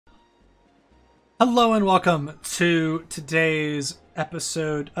Hello and welcome to today's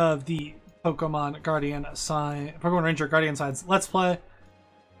episode of the Pokemon Ranger Guardian Signs Let's Play.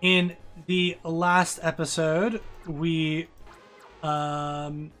 In the last episode, we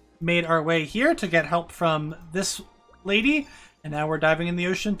made our way here to get help from this lady, and now we're diving in the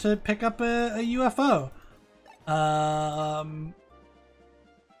ocean to pick up a UFO.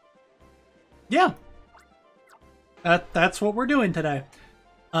 Yeah. That's what we're doing today.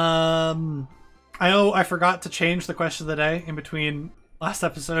 I forgot to change the question of the day in between last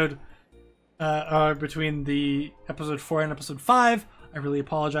episode, between the episode 4 and episode 5. I really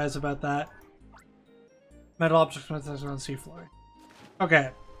apologize about that. Metal objects on the seafloor. Okay,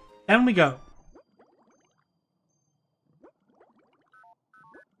 down we go.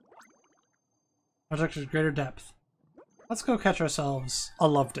 Objects of greater depth. Let's go catch ourselves a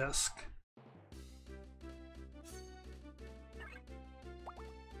love disc.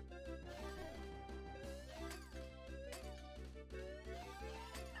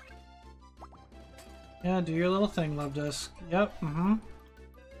 Yeah, do your little thing, love disc. Yep,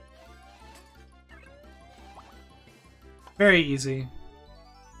 Very easy.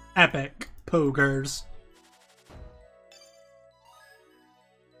 Epic. Pogers.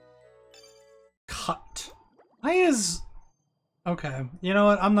 Cut. Why is... Okay, you know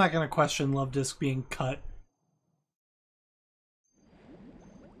what? I'm not gonna question love disc being cut.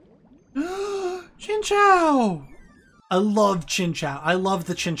 Chinchou! I love Chinchou. I love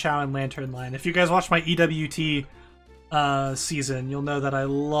the Chinchou and Lantern line. If you guys watch my EWT season, you'll know that I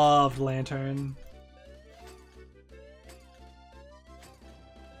loved Lantern.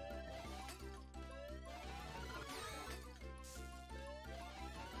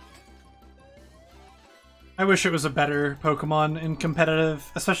 I wish it was a better Pokemon in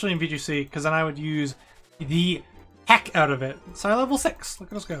competitive, especially in VGC, because then I would use the heck out of it. So level 6. Look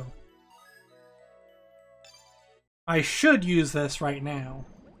at us go. I should use this right now.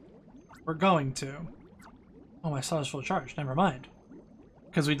 We're going to. Oh, my cell is full charge. Never mind.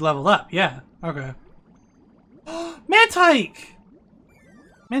 Because we'd leveled up. Yeah. Okay. Mantike!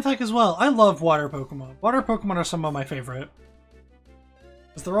 Mantike as well. I love water Pokemon. Water Pokemon are some of my favorite.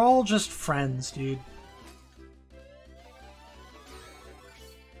 Because they're all just friends, dude.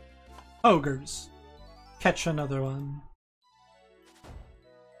 Ogres. Catch another one.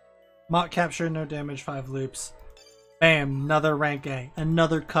 Mock capture, no damage, 5 loops. Bam, another rank A.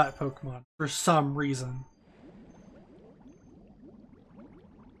 Another cut Pokemon, for some reason.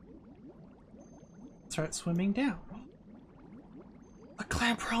 Start swimming down. A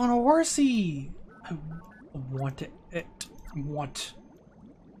Clamperl and a Horsey! I want it. Want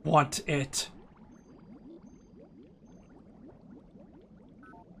it.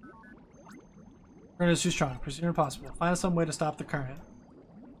 Current is too strong. Proceed impossible. Find some way to stop the current.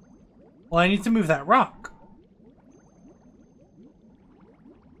 Well, I need to move that rock.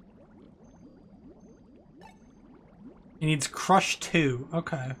 He needs Crush 2.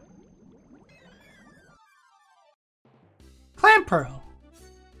 Okay. Clamperl!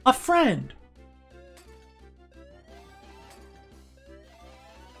 A friend!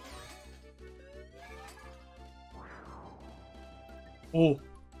 Oh.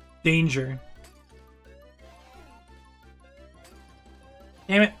 Danger.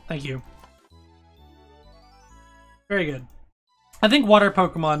 Damn it. Thank you. Very good. I think water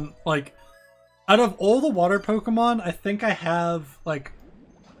Pokemon, like... Out of all the water Pokemon, I think I have, like...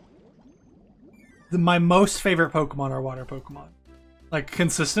 my most favorite Pokemon are water Pokemon. Like,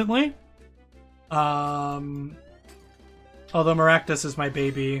 consistently. Although Maractus is my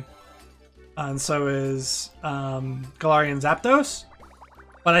baby. And so is Galarian Zapdos.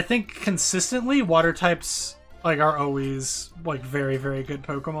 But I think consistently, water types, like, are always, like, very, very good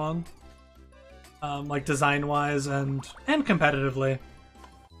Pokemon. Like, design-wise and competitively.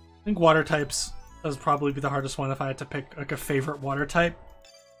 I think water types would probably be the hardest one if I had to pick like a favorite water type.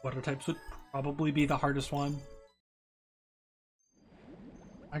 Water types would probably be the hardest one.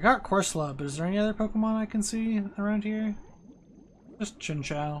 I got Corsola, but is there any other Pokemon I can see around here? Just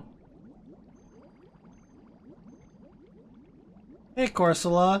Chinchou. Hey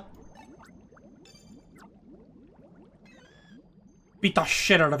Corsola. Beat the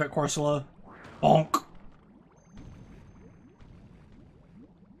shit out of it, Corsola. Bonk.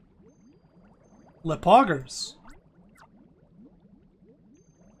 Lipoggers.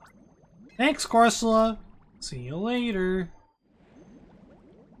 Thanks, Corsola. See you later.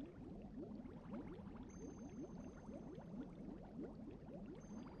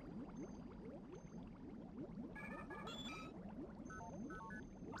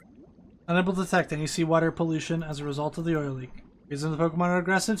 Unable to detect any seawater pollution as a result of the oil leak. Reason the Pokemon are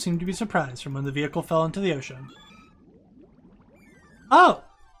aggressive seem to be surprised from when the vehicle fell into the ocean. Oh!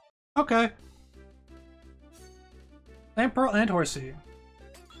 Okay. Lampearl and Horsey.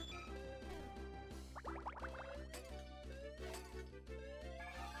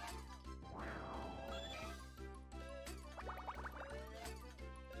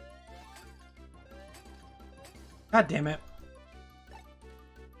 God damn it.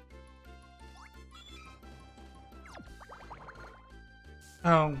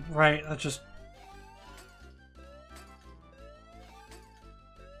 Oh, right, that's just...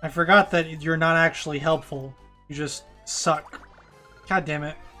 I forgot that you're not actually helpful. You just suck. God damn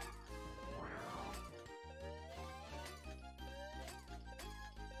it.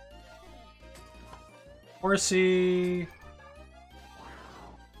 Horsey...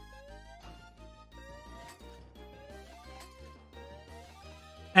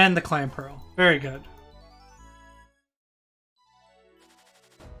 And the Clampearl. Very good.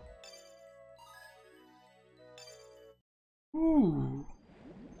 Ooh.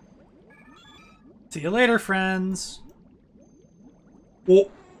 See you later, friends.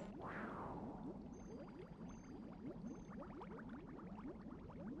 Oh.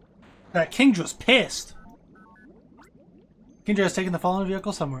 That Kingdra's pissed. Kingdra has taken the fallen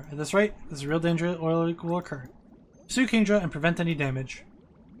vehicle somewhere. At this rate, this is real danger will occur. Pursue Kingdra and prevent any damage.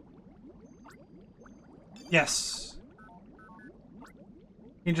 Yes.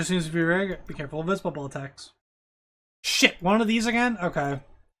 Kingdra seems to be very good. Be careful of his bubble attacks. Shit, one of these again? Okay.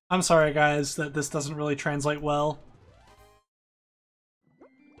 I'm sorry, guys, that this doesn't really translate well.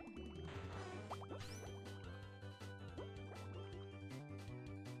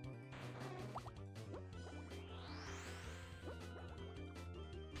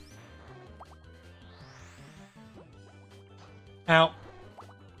 Ow.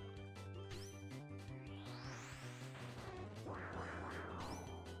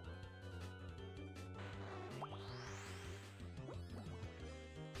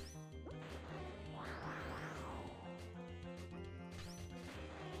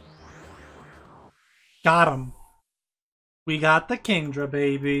 Got him. We got the Kingdra,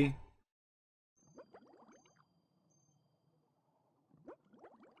 baby.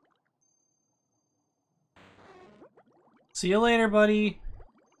 See you later, buddy.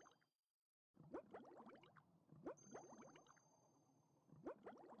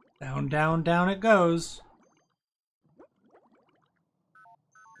 Down, down, down it goes.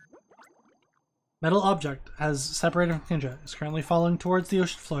 Metal object has separated from Kingdra. Is currently falling towards the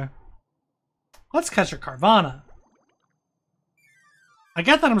ocean floor. Let's catch a Carvanha. I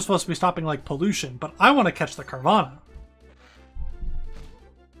get that I'm supposed to be stopping, like, pollution, but I want to catch the Carvanha.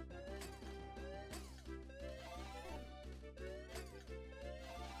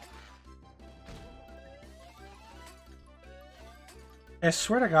 I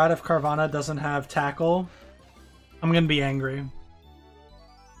swear to God, if Carvanha doesn't have tackle, I'm gonna be angry.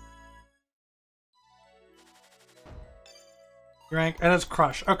 Rank, and it's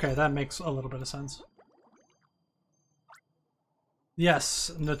Crush. Okay, that makes a little bit of sense. Yes,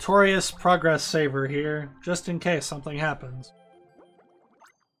 notorious progress saver here, just in case something happens.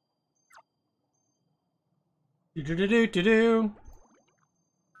 Do-do-do-do-do-do.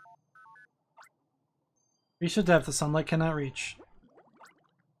 Reach the depth the sunlight cannot reach.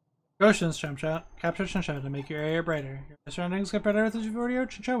 Ocean's Chumchat. Capture Chumchat to make your area brighter. Your surroundings get better with the Video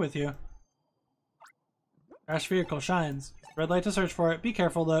Chumchat with you. Crash vehicle shines. Use the red light to search for it. Be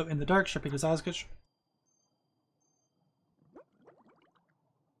careful though, in the dark, Sharpedo's eyes get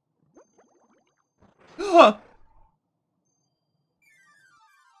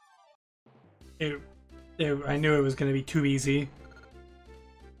I knew it was going to be too easy.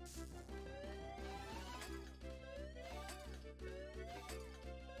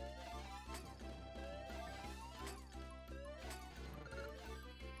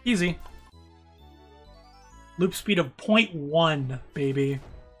 Easy. Loop speed of 0.1, baby.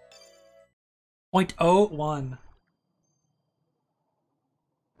 0.01.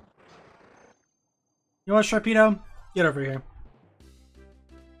 You know what, Sharpedo? Get over here.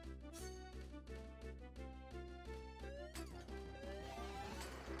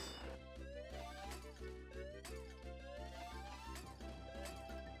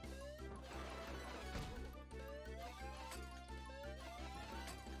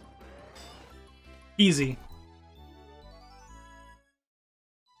 Easy.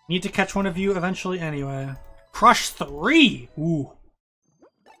 Need to catch one of you eventually anyway. Crush 3! Ooh.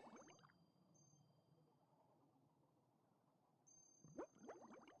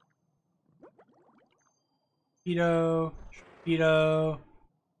 Torpedo.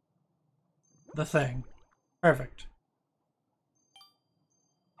 The thing. Perfect.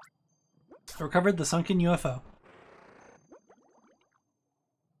 Recovered the sunken UFO.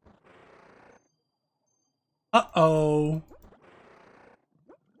 Uh-oh.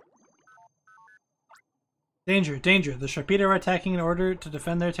 Danger, danger. The Sharpedo are attacking in order to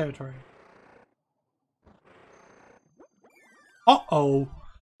defend their territory. Uh-oh.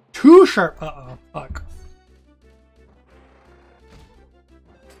 Too sharp. Uh-oh. Fuck.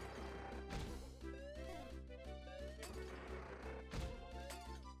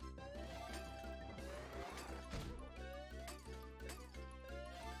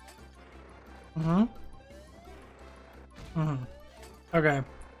 Mm-hmm. Mm-hmm. Okay.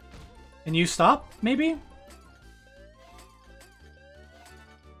 Can you stop, maybe?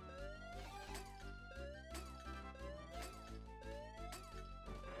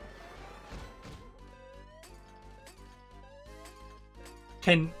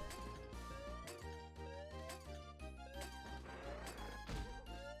 Can...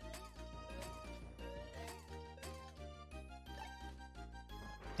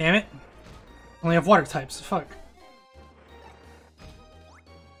 Damn it. Only have water types. Fuck.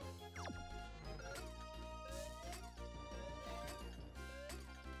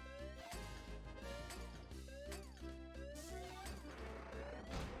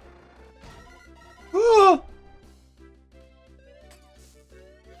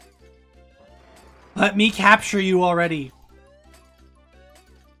 Let me capture you already.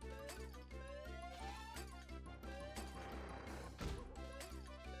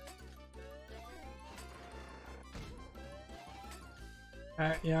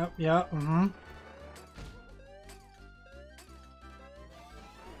 Yeah, mm-hmm.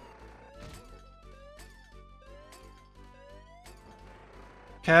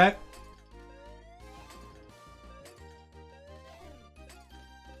 Okay.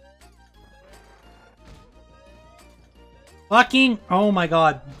 Fucking, oh my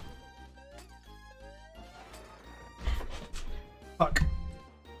god. Fuck.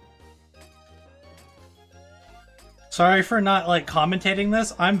 Sorry for not, like, commentating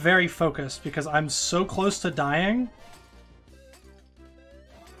this. I'm very focused because I'm so close to dying.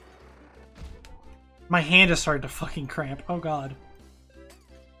 My hand is starting to fucking cramp. Oh god.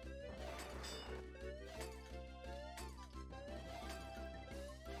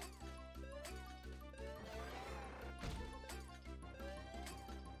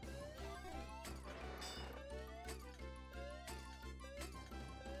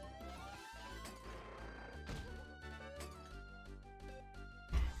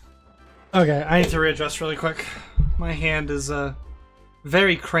 Okay, I need to readjust really quick. My hand is,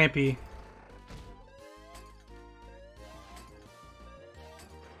 very crampy.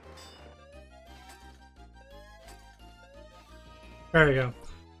 There we go.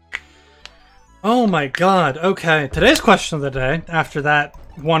 Oh my god, okay. Today's question of the day, after that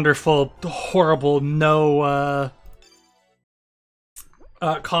wonderful, horrible, no,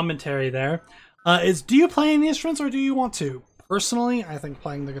 commentary there, is do you play any instruments or do you want to? Personally, I think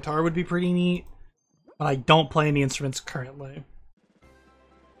playing the guitar would be pretty neat, but I don't play any instruments currently.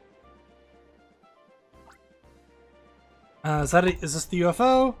 Is this the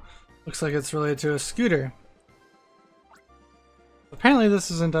UFO? Looks like it's related to a scooter. Apparently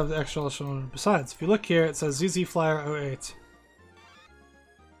this isn't of the extra echelon. Besides, if you look here, it says ZZ Flyer 08.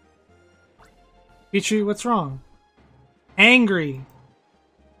 Pichu, what's wrong? Angry!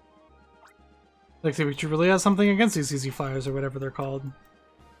 Like, Pichu really has something against these ZZ Flyers or whatever they're called.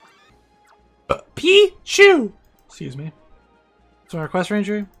 Pichu! Excuse me. So our quest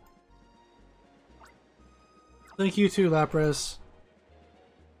ranger? Thank you too, Lapras.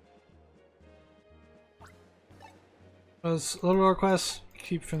 Was a little request.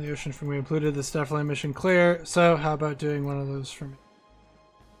 Keep from the ocean from me included. This definitely mission clear. So how about doing one of those for me?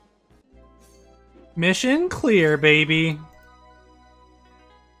 Mission clear, baby.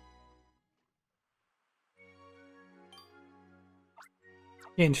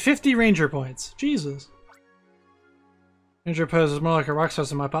 Gained 50 ranger points. Jesus. Ranger pose is more like a rock star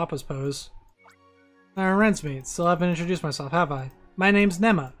than my papa's pose. That reminds me. Still haven't introduced myself, have I? My name's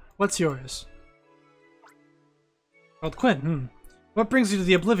Nema. What's yours? Called Quynn. What brings you to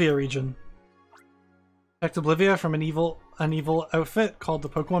the Oblivia region? Protect Oblivia from an evil outfit called the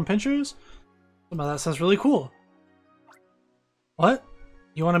Pokemon Pinchers? Somehow that sounds really cool. What?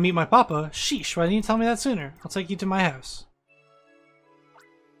 You want to meet my papa? Sheesh, why didn't you tell me that sooner? I'll take you to my house.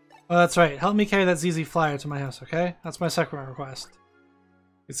 Oh, that's right. Help me carry that ZZ Flyer to my house, okay? That's my second request.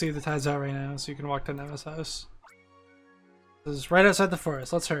 You can see the tide's out right now, so you can walk to Nema's house. This is right outside the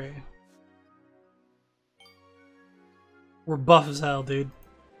forest. Let's hurry. We're buff as hell, dude.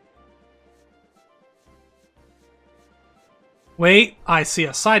 Wait, I see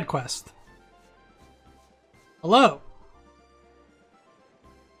a side quest. Hello.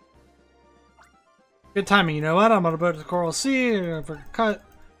 Good timing. You know what? I'm on a boat to the Coral Sea. For a cut.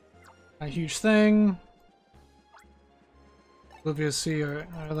 A huge thing. Oblivious Sea.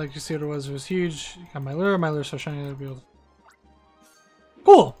 I'd like to see what it was. It was huge. Got my lure. My lure's so shiny. I'll be able to...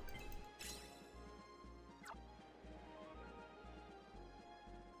 Cool.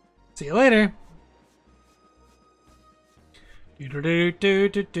 See you later.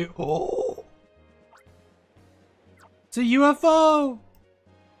 Oh. It's a UFO.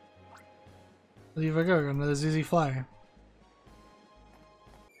 Leave I go. Another ZZ Flyer.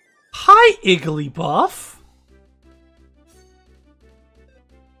 Hi, Igglybuff.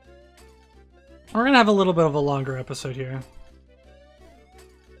 We're gonna have a little bit of a longer episode here.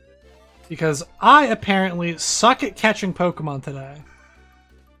 Because I apparently suck at catching Pokemon today.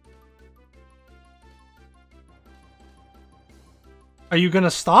 Are you gonna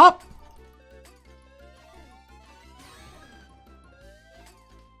stop?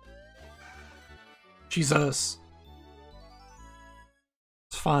 Jesus.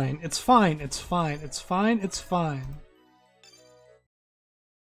 It's fine. It's fine. It's fine. It's fine. It's fine.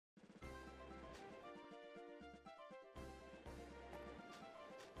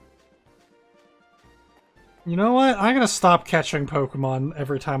 You know what? I'm gonna stop catching Pokemon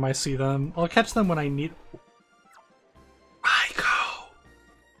every time I see them. I'll catch them when I need... Raikou!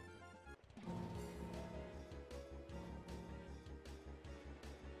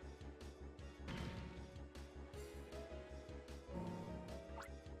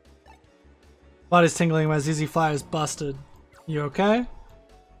 Body's tingling, my ZZ Fly is busted. You okay?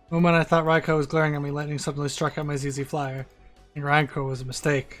 The moment I thought Raikou was glaring at me, lightning suddenly struck at my ZZ Flyer. And Raikou was a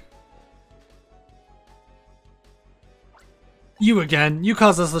mistake. You again. You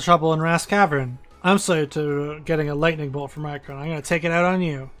caused us the trouble in Ras Cavern. I'm sorry to getting a lightning bolt from Raikou, and I'm gonna take it out on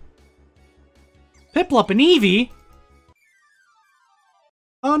you. Piplup and Eevee?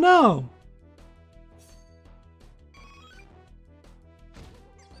 Oh no!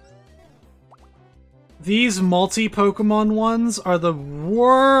 These multi-Pokemon ones are the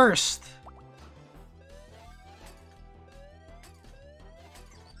worst!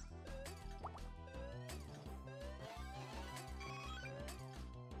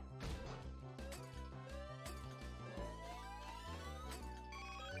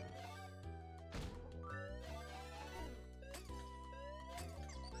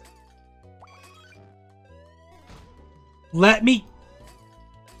 Let me...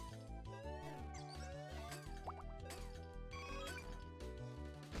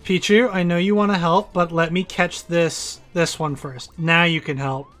 Pichu, I know you want to help, but let me catch this one first. Now you can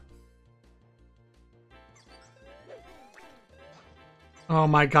help. Oh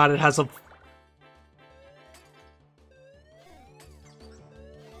my god, it has a...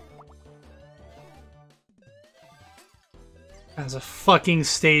 Has a fucking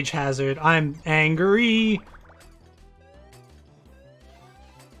stage hazard. I'm angry.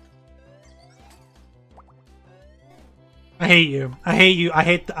 I hate you. I hate you. I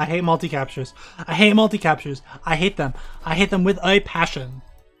hate multi-captures. I hate multi-captures. I hate them. I hate them with a passion.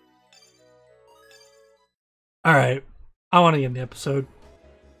 Alright. I want to end the episode.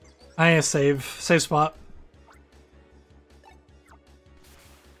 I need a save spot.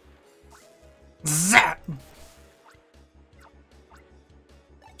 Zap!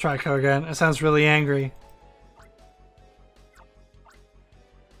 Trico again. It sounds really angry.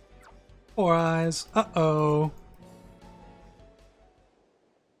 4 eyes. Uh-oh.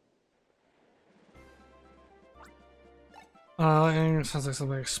 It sounds like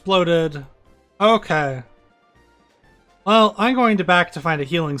something exploded. Okay. Well, I'm going back to find a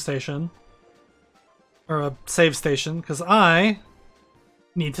healing station. Or a save station, because I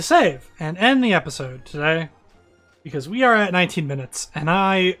need to save and end the episode today. Because we are at 19 minutes, and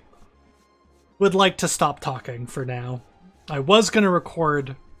I would like to stop talking for now. I was going to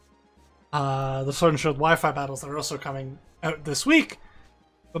record the Sword and Shield Wi-Fi battles that are also coming out this week,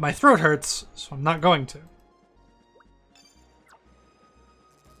 but my throat hurts, so I'm not going to.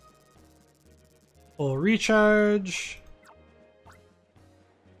 Full recharge.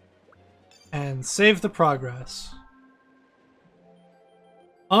 And save the progress.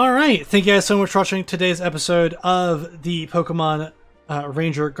 Alright, thank you guys so much for watching today's episode of the Pokemon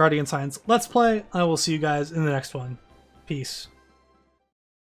Ranger Guardian Science Let's Play. I will see you guys in the next one. Peace.